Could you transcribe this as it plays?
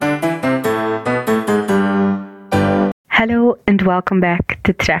Hello and welcome back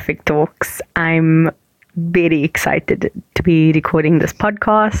to Traffic Talks. I'm very excited to be recording this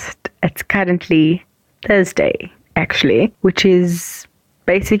podcast. It's currently Thursday, actually, which is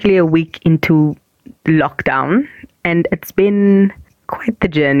basically a week into lockdown. And it's been quite the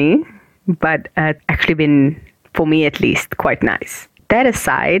journey, but it's actually been, for me at least, quite nice. That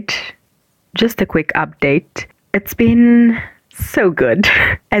aside, just a quick update. It's been so good.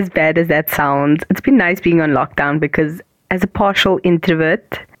 As bad as that sounds, it's been nice being on lockdown because as a partial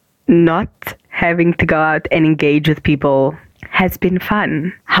introvert, not having to go out and engage with people has been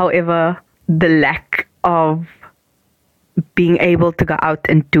fun. However, the lack of being able to go out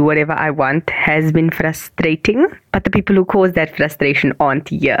and do whatever I want has been frustrating, but the people who cause that frustration aren't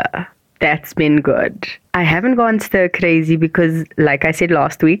here. That's been good. I haven't gone stir crazy because, like I said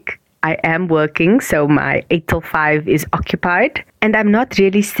last week, I am working, so my 8 till 5 is occupied. And I'm not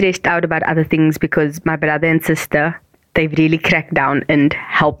really stressed out about other things because my brother and sister, they've really cracked down and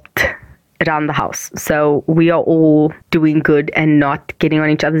helped around the house. So we are all doing good and not getting on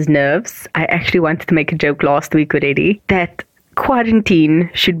each other's nerves. I actually wanted to make a joke last week already that quarantine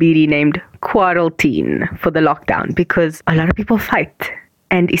should be renamed quarreltine for the lockdown because a lot of people fight.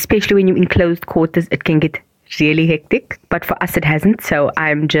 And especially when you're in closed quarters, it can get really hectic, but for us it hasn't, so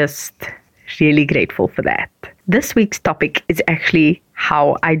I'm just really grateful for that. This week's topic is actually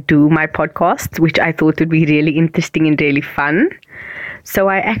how I do my podcast, which I thought would be really interesting and really fun. So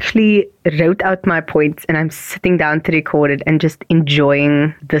I actually wrote out my points and I'm sitting down to record it and just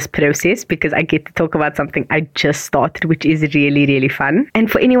enjoying this process because I get to talk about something I just started, which is really, really fun.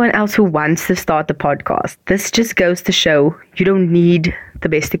 And for anyone else who wants to start the podcast, this just goes to show you don't need the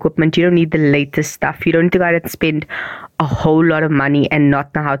best equipment. You don't need the latest stuff. You don't need to go out and spend a whole lot of money and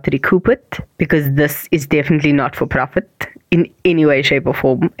not know how to recoup it because this is definitely not for profit in any way, shape or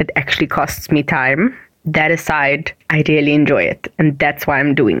form. It actually costs me time. That aside, I really enjoy it and that's why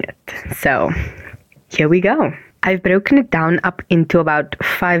I'm doing it. So here we go. I've broken it down up into about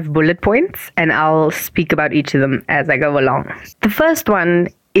 5 bullet points and I'll speak about each of them as I go along. The first one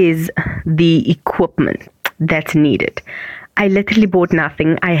is the equipment that's needed. I literally bought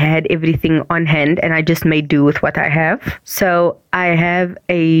nothing. I had everything on hand and I just made do with what I have. So I have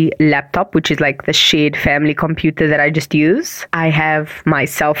a laptop, which is like the shared family computer that I just use. I have my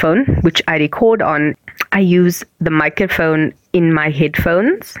cell phone, which I record on. I use the microphone in my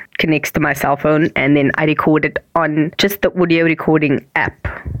headphones, connects to my cell phone, and then I record it on just the audio recording app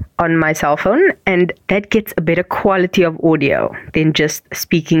on my cell phone, and that gets a better quality of audio than just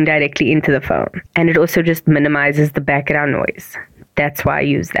speaking directly into the phone. And it also just minimizes the background noise. That's why I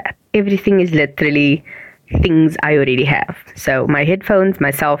use that. Everything is literally things I already have. So my headphones, my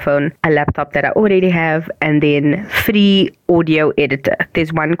cell phone, a laptop that I already have, and then free audio editor.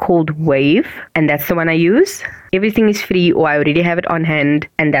 There's one called Wave, and that's the one I use. Everything is free or I already have it on hand,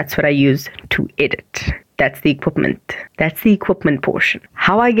 and that's what I use to edit. That's the equipment. That's the equipment portion.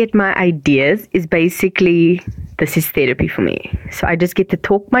 How I get my ideas is basically, this is therapy for me. So I just get to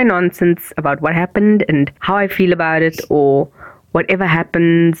talk my nonsense about what happened and how I feel about it, or whatever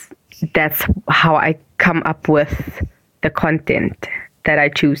happens. That's how I come up with the content that I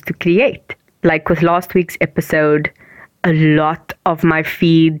choose to create. Like with last week's episode, a lot of my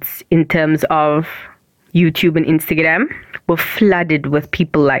feeds in terms of YouTube and Instagram were flooded with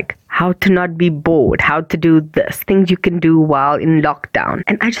people like how to not be bored, how to do this, things you can do while in lockdown.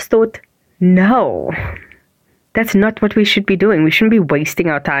 And I just thought, no, that's not what we should be doing. We shouldn't be wasting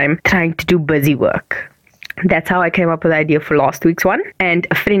our time trying to do busy work. That's how I came up with the idea for last week's one. And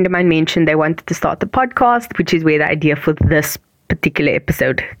a friend of mine mentioned they wanted to start the podcast, which is where the idea for this particular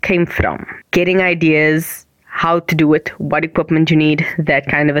episode came from. Getting ideas, how to do it, what equipment you need, that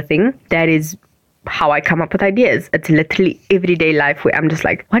kind of a thing. That is how I come up with ideas. It's literally everyday life where I'm just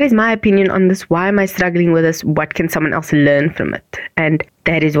like, what is my opinion on this? Why am I struggling with this? What can someone else learn from it? And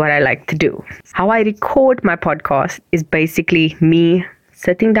that is what I like to do. How I record my podcast is basically me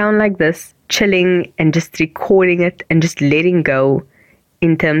sitting down like this, chilling and just recording it and just letting go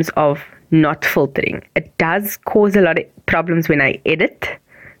in terms of not filtering. It does cause a lot of problems when I edit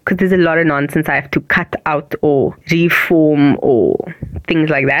because there's a lot of nonsense I have to cut out or reform or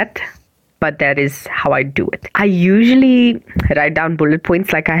things like that. But that is how I do it. I usually write down bullet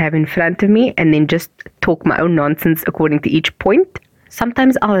points like I have in front of me and then just talk my own nonsense according to each point.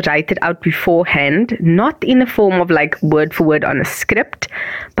 Sometimes I'll write it out beforehand, not in a form of like word for word on a script,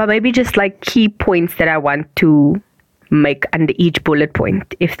 but maybe just like key points that I want to make under each bullet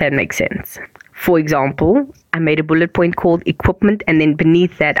point, if that makes sense. For example, I made a bullet point called equipment, and then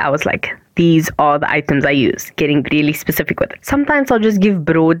beneath that I was like, these are the items I use, getting really specific with it. Sometimes I'll just give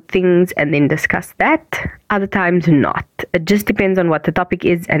broad things and then discuss that. Other times not. It just depends on what the topic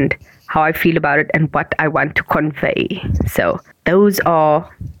is and how I feel about it and what I want to convey. So those are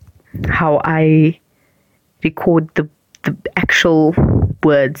how I record the actual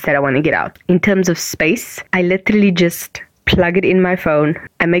words that I want to get out. In terms of space, I literally just plug it in my phone.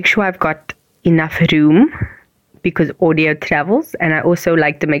 I make sure I've got enough room because audio travels, and I also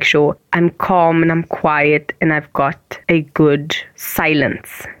like to make sure I'm calm and I'm quiet and I've got a good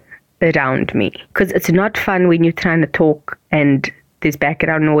silence around me, because it's not fun when you're trying to talk and there's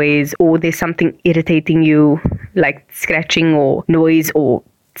background noise or there's something irritating you, like scratching or noise or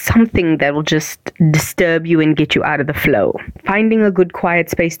something that will just disturb you and get you out of the flow. Finding a good quiet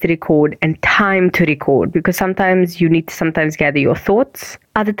space to record and time to record, because sometimes you need to sometimes gather your thoughts.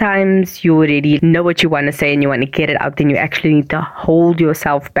 Other times you already know what you want to say and you want to get it out, then you actually need to hold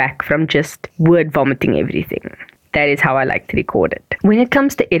yourself back from just word vomiting everything. That is how I like to record it. When it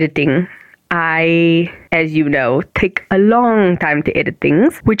comes to editing, I, as you know, take a long time to edit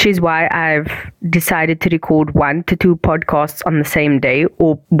things, which is why I've decided to record 1 to 2 podcasts on the same day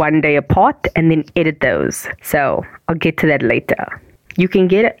or one day apart and then edit those. So I'll get to that later. You can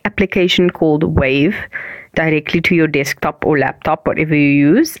get an application called Wave directly to your desktop or laptop, whatever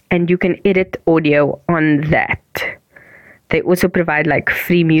you use, and you can edit audio on that. They also provide like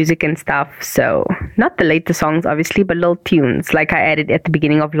free music and stuff. So not the latest songs, obviously, but little tunes like I added at the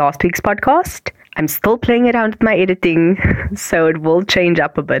beginning of last week's podcast. I'm still playing around with my editing, so it will change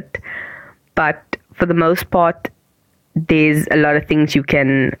up a bit. But for the most part, there's a lot of things you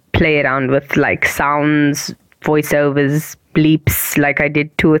can play around with, like sounds, voiceovers, bleeps, like I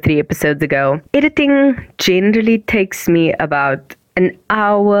did 2 or 3 episodes ago. Editing generally takes me about an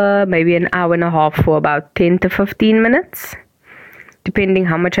hour, maybe an hour and a half, for about 10 to 15 minutes, depending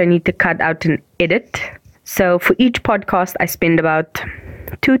how much I need to cut out and edit. So for each podcast, I spend about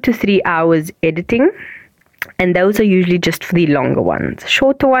 2 to 3 hours editing, and those are usually just for the longer ones.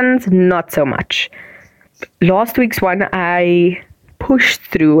 Shorter ones, not so much. Last week's one, I pushed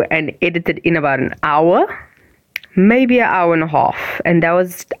through and edited in about an hour, maybe an hour and a half, and that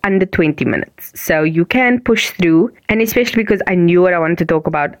was under 20 minutes. So you can push through, and especially because I knew what I wanted to talk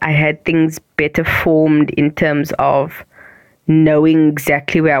about, I had things better formed in terms of knowing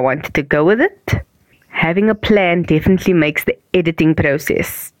exactly where I wanted to go with it. Having a plan definitely makes the editing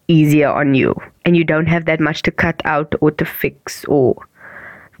process easier on you, and you don't have that much to cut out or to fix or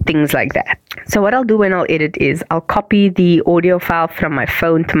things like that. So what I'll do when I'll edit is I'll copy the audio file from my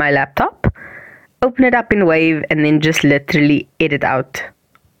phone to my laptop, open it up in Wave, and then just literally edit out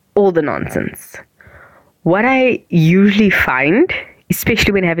all the nonsense. What I usually find,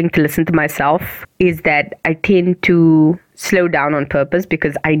 especially when having to listen to myself, is that I tend to slow down on purpose,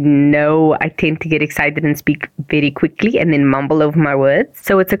 because I know I tend to get excited and speak very quickly and then mumble over my words.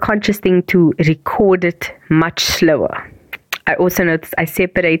 So it's a conscious thing to record it much slower. I also notice I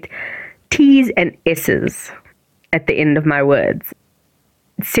separate T's and S's at the end of my words.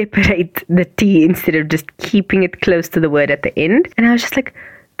 Separate the T instead of just keeping it close to the word at the end. And I was just like,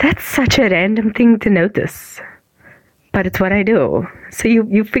 that's such a random thing to notice, but it's what I do. So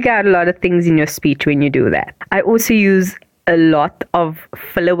you figure out a lot of things in your speech when you do that. I also use a lot of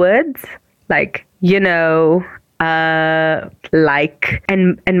filler words, like, like,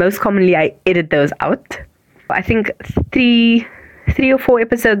 and most commonly I edit those out. I think three or 4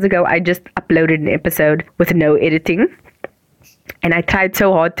 episodes ago, I just uploaded an episode with no editing. And I tried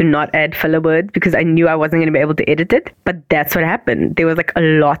so hard to not add filler words because I knew I wasn't going to be able to edit it. But that's what happened. There was like a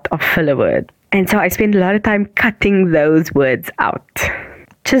lot of filler words. And so I spent a lot of time cutting those words out.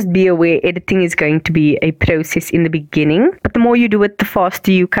 Just be aware, editing is going to be a process in the beginning. But the more you do it, the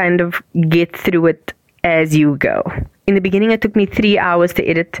faster you kind of get through it as you go. In the beginning, it took me 3 hours to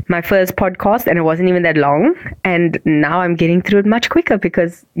edit my first podcast, and it wasn't even that long. And now I'm getting through it much quicker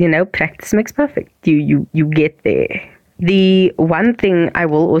because, practice makes perfect. You get there. The one thing I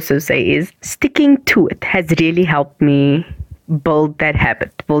will also say is sticking to it has really helped me build that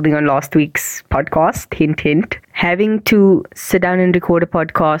habit. Building on last week's podcast, hint, hint. Having to sit down and record a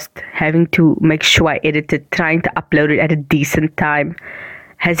podcast, having to make sure I edit it, trying to upload it at a decent time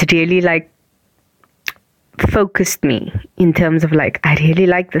has really focused me in terms of I really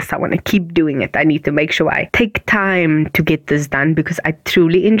like this. I want to keep doing it. I need to make sure I take time to get this done because I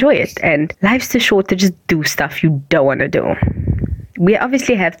truly enjoy it. And life's too short to just do stuff you don't want to do. We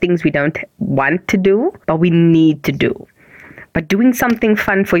obviously have things we don't want to do, but we need to do. But doing something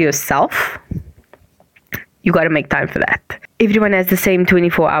fun for yourself, you got to make time for that. Everyone has the same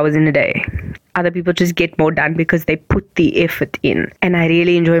 24 hours in a day. other people just get more done because they put the effort in. And I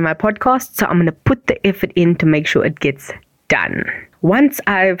really enjoy my podcast, so I'm going to put the effort in to make sure it gets done. Once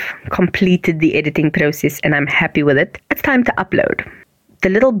I've completed the editing process and I'm happy with it, it's time to upload. The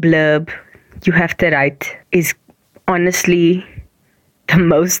little blurb you have to write is honestly the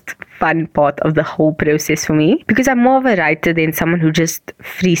most fun part of the whole process for me, because I'm more of a writer than someone who just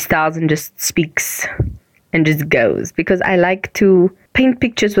freestyles and just speaks and just goes, because I like to paint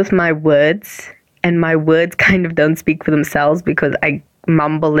pictures with my words, and my words kind of don't speak for themselves because I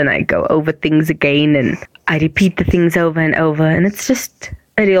mumble and I go over things again and I repeat the things over and over, and it's just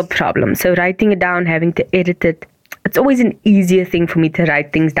a real problem. So writing it down, having to edit it, it's always an easier thing for me to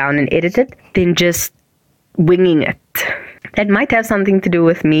write things down and edit it than just winging it. That might have something to do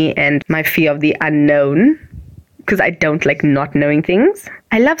with me and my fear of the unknown, because I don't like not knowing things.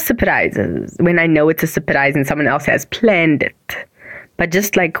 I love surprises when I know it's a surprise and someone else has planned it. But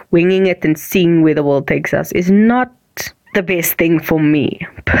just like winging it and seeing where the world takes us is not the best thing for me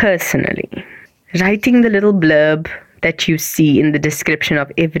personally. Writing the little blurb that you see in the description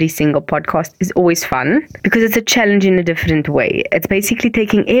of every single podcast is always fun because it's a challenge in a different way. It's basically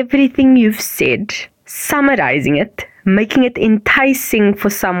taking everything you've said, summarizing it, making it enticing for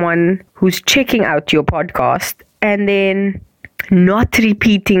someone who's checking out your podcast, and then not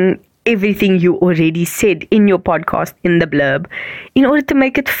repeating everything you already said in your podcast in the blurb in order to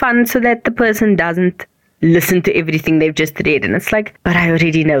make it fun so that the person doesn't listen to everything they've just read. And it's like, but I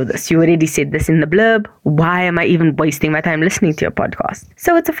already know this. You already said this in the blurb. Why am I even wasting my time listening to your podcast?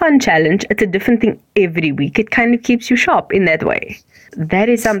 So it's a fun challenge. It's a different thing every week. It kind of keeps you sharp in that way. That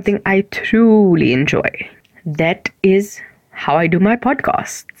is something I truly enjoy. That is how I do my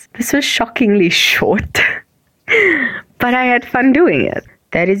podcasts. This was shockingly short, but I had fun doing it.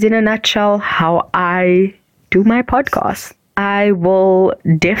 That is in a nutshell how I do my podcast. I will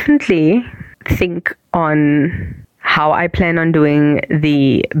definitely think on how I plan on doing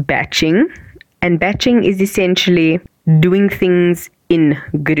the batching. And batching is essentially doing things in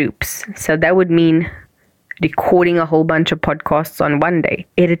groups. So that would mean recording a whole bunch of podcasts on one day,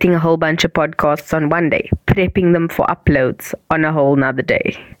 editing a whole bunch of podcasts on one day, prepping them for uploads on a whole nother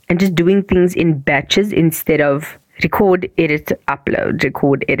day, and just doing things in batches instead of record, edit, upload,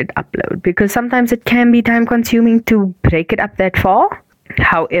 record, edit, upload, because sometimes it can be time consuming to break it up that far.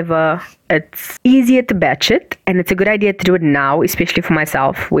 However, it's easier to batch it, and it's a good idea to do it now, especially for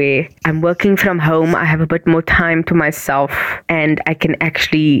myself, where I'm working from home. I have a bit more time to myself and I can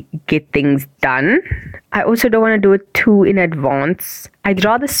actually get things done. I also don't want to do it too in advance. I'd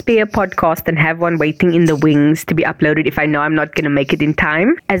rather spare a podcast and have one waiting in the wings to be uploaded if I know I'm not going to make it in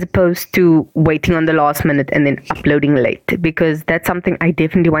time, as opposed to waiting on the last minute and then uploading late, because that's something I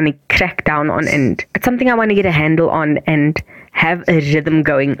definitely want to crack down on, and it's something I want to get a handle on and have a rhythm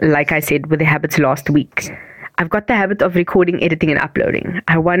going. Like I said with the habits last week, I've got the habit of recording, editing, and uploading.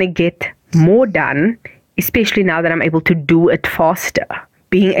 I want to get more done, especially now that I'm able to do it faster.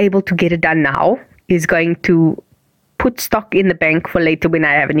 Being able to get it done now is going to put stock in the bank for later when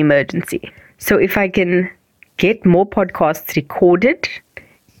I have an emergency. So if I can get more podcasts recorded,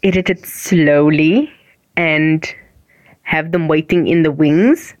 edited slowly, and have them waiting in the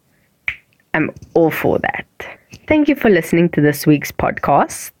wings, I'm all for that. Thank you for listening to this week's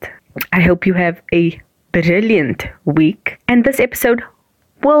podcast. I hope you have a brilliant week. And this episode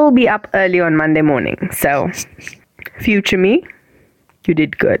will be up early on Monday morning. So, future me, you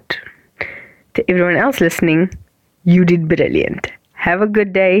did good. To everyone else listening, you did brilliant. Have a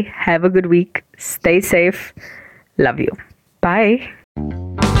good day. Have a good week. Stay safe. Love you. Bye.